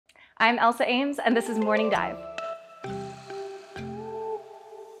I'm Elsa Ames, and this is Morning Dive.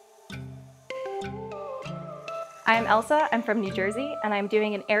 I am Elsa, I'm from New Jersey, and I'm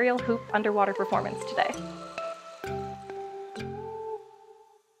doing an aerial hoop underwater performance today.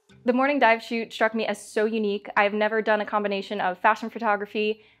 The morning dive shoot struck me as so unique. I've never done a combination of fashion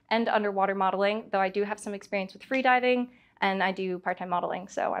photography and underwater modeling, though I do have some experience with free diving, and I do part-time modeling,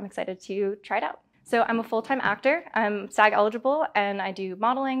 so I'm excited to try it out. So I'm a full-time actor, I'm SAG eligible, and I do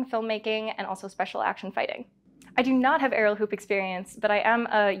modeling, filmmaking, and also special action fighting. I do not have aerial hoop experience, but I am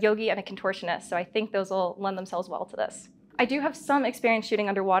a yogi and a contortionist, so I think those will lend themselves well to this. I do have some experience shooting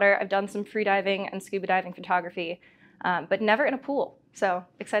underwater. I've done some free diving and scuba diving photography, but never in a pool, so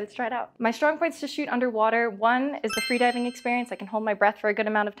excited to try it out. My strong points to shoot underwater: one is the free diving experience. I can hold my breath for a good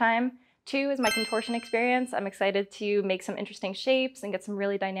amount of time. Two is my contortion experience. I'm excited to make some interesting shapes and get some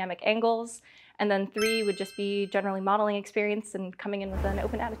really dynamic angles. And then three would just be generally modeling experience and coming in with an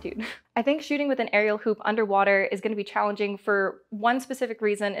open attitude. I think shooting with an aerial hoop underwater is going to be challenging for one specific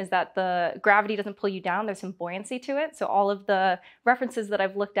reason, is that the gravity doesn't pull you down. There's some buoyancy to it. So all of the references that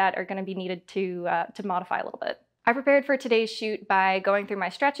I've looked at are going to be needed to modify a little bit. I prepared for today's shoot by going through my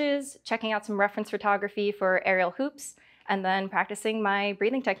stretches, checking out some reference photography for aerial hoops, and then practicing my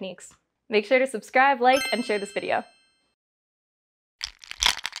breathing techniques. Make sure to subscribe, like, and share this video.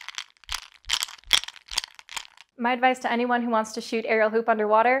 My advice to anyone who wants to shoot aerial hoop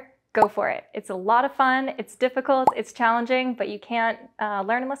underwater: go for it. It's a lot of fun, it's difficult, it's challenging, but you can't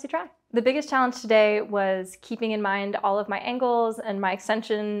learn unless you try. The biggest challenge today was keeping in mind all of my angles and my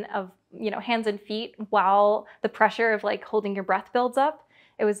extension of hands and feet while the pressure of holding your breath builds up.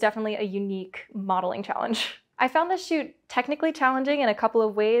 It was definitely a unique modeling challenge. I found this shoot technically challenging in a couple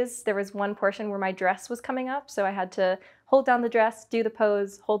of ways. There was one portion where my dress was coming up, so I had to hold down the dress, do the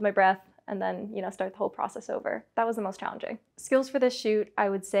pose, hold my breath, and then start the whole process over. That was the most challenging. Skills for this shoot, I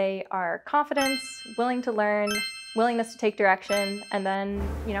would say, are confidence, willing to learn, willingness to take direction, and then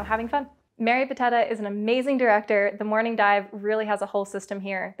having fun. Beteta is an amazing director. The Morning Dive really has a whole system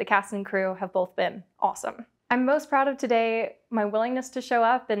here. The cast and crew have both been awesome. I'm most proud of today, my willingness to show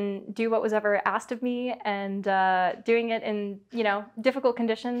up and do what was ever asked of me, and doing it in difficult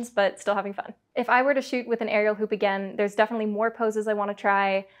conditions, but still having fun. If I were to shoot with an aerial hoop again, there's definitely more poses I want to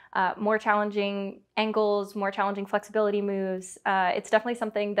try, more challenging angles, more challenging flexibility moves. It's definitely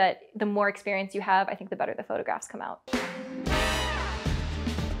something that the more experience you have, I think the better the photographs come out.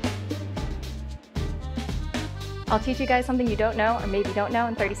 I'll teach you guys something you don't know, or maybe don't know,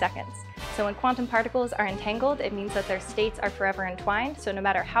 in 30 seconds. So when quantum particles are entangled, it means that their states are forever entwined, so no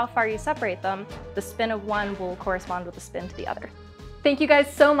matter how far you separate them, the spin of one will correspond with the spin to the other. Thank you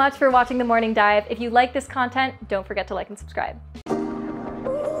guys so much for watching The Morning Dive. If you like this content, don't forget to like and subscribe.